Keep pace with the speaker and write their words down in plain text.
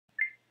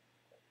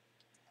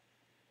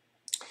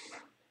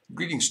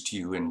Greetings to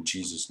you in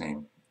Jesus'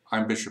 name.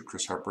 I'm Bishop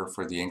Chris Harper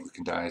for the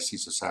Anglican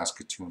Diocese of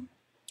Saskatoon,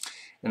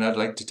 and I'd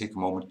like to take a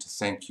moment to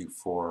thank you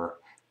for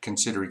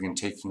considering and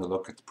taking a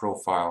look at the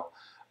profile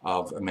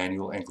of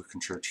Emmanuel Anglican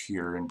Church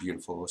here in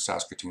beautiful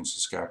Saskatoon,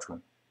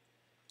 Saskatchewan.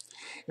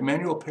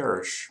 Emmanuel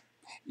Parish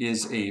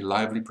is a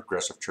lively,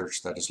 progressive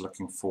church that is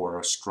looking for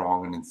a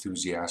strong and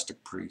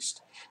enthusiastic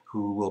priest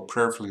who will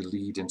prayerfully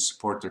lead and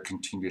support their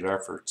continued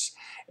efforts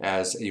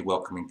as a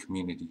welcoming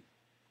community,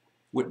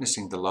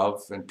 witnessing the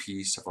love and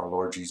peace of our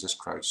Lord Jesus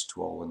Christ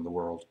to all in the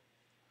world.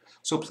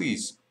 So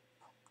please,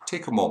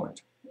 take a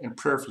moment and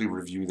prayerfully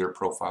review their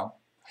profile,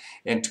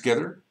 and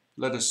together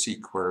let us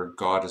seek where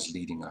God is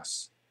leading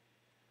us.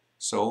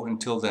 So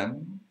until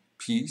then,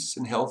 peace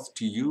and health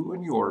to you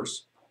and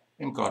yours,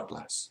 and God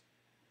bless.